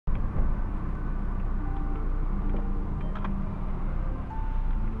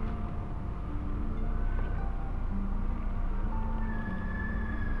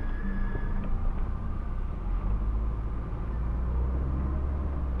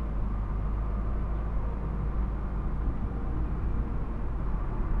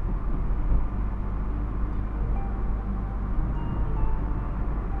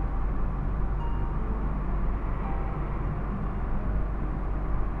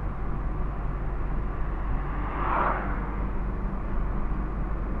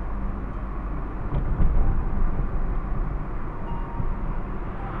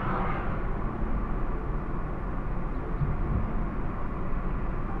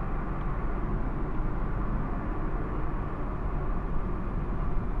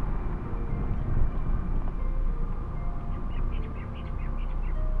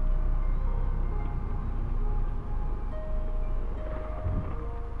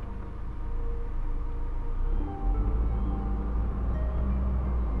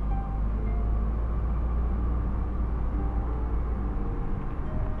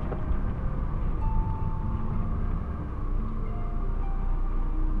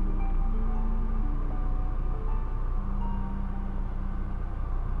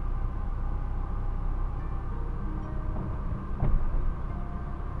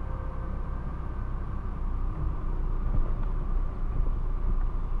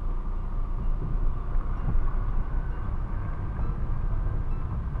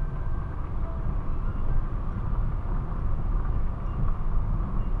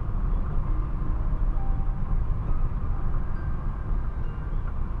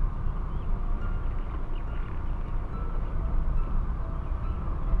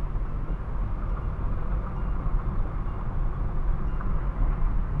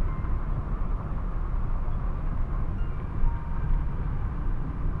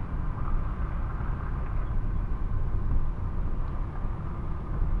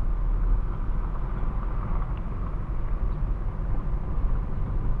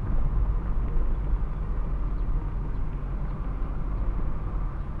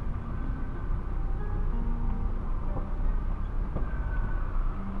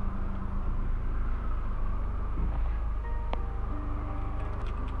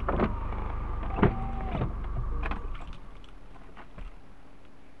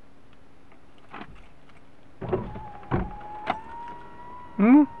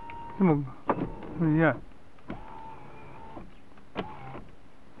嗯，这么厉害。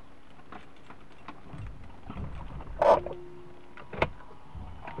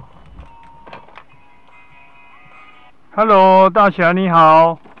Hello， 大侠你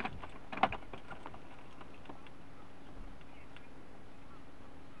好。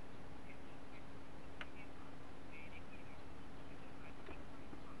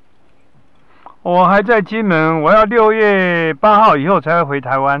我还在金门，我要6月8号以后才会回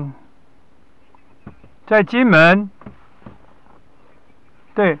台湾。在金门。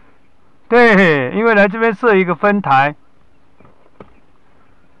对，对，因为来这边设一个分台。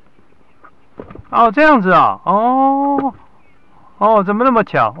哦，这样子啊，哦，哦，怎么那么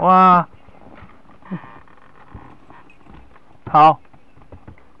巧？哇，好，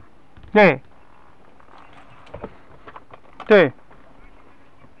对，对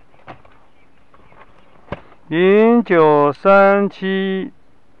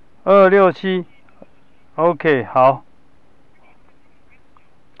，0937267，OK，好。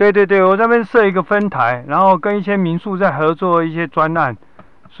对对对，我这边设一个分台，然后跟一些民宿在合作一些专案，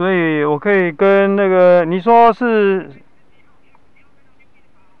所以我可以跟那个你说是，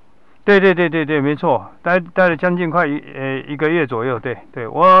对对对对对，没错，待了将近快1个月左右，对对，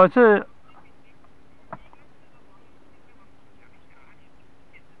我是，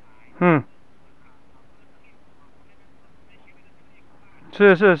嗯，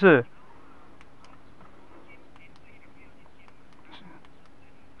是是是，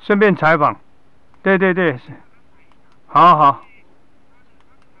顺便采访，对对对，是，好好，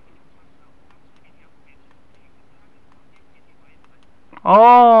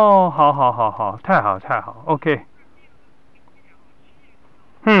哦，好好好好，太好太好，OK，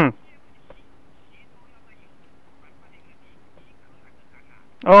嗯，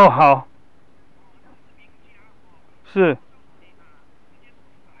哦好，是，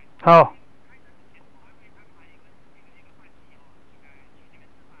好。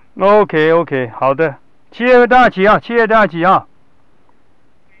OK OK， 好的。7月大几号？7月大几号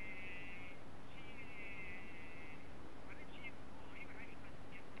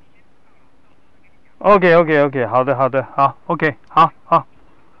？OK OK OK， 好的好的，好 OK， 好好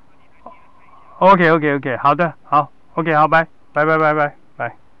OK OK OK， 好的好 OK， 好，拜拜拜拜拜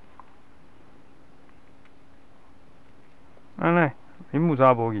拜。安尼，屏幕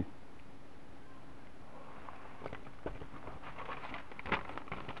咋无去？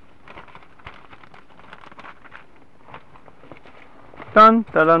当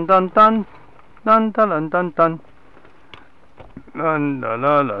当当当当当当当当。啦啦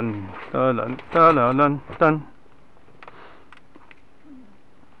啦啦啦啦啦啦啦当。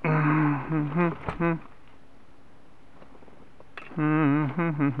嗯哼哼哼。嗯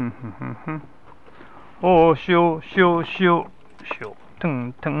哼哼哼哼哼哼。哦，烧烧烧烧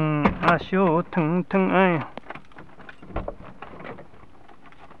烫烫啊，烧烫烫哎呀！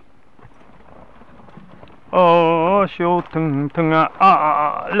哦，烧烫烫啊啊啊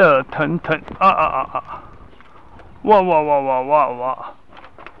啊，热腾腾啊啊啊啊！哇哇哇哇哇哇！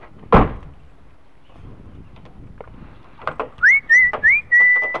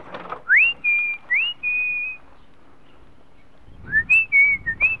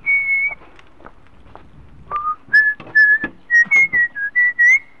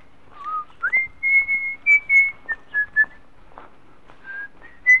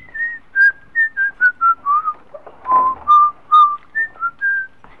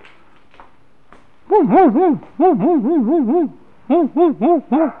嗡嗡嗡嗡嗡嗡嗡嗡嗡嗡嗡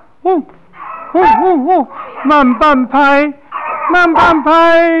嗡嗡嗡嗡，慢半拍，慢半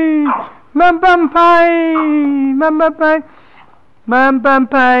拍，慢半拍，慢半拍，慢半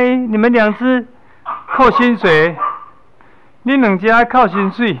拍，你们2只扣薪水，你2家扣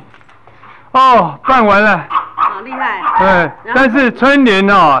薪水。哦，办完了。好厉害。对，但是春联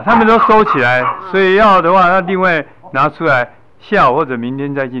哦，他们都收起来，所以要的话要另外拿出来，下午或者明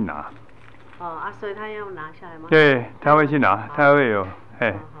天再去拿。哦啊，所以他要拿下来吗？对，他会去拿，他会有，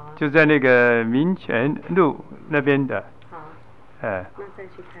哎，就在那个民权路那边的。好。哎。那再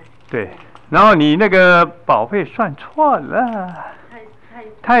去看。对，然后你那个保费算错了。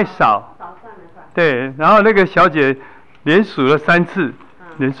太少。少算了算。对，然后那个小姐连数了3次，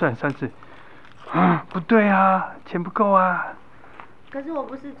连算3次。啊，不对啊，钱不够啊。可是我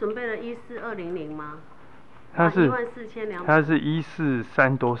不是准备了14200吗？他是14200。他是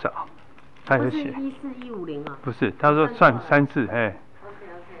143多少？他有写。不是14150啊。不是，他说算3次，哎。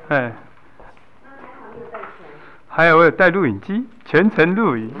OK。哎。还有我有带录影机，全程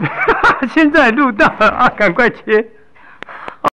录影，现在录到了啊，赶快切。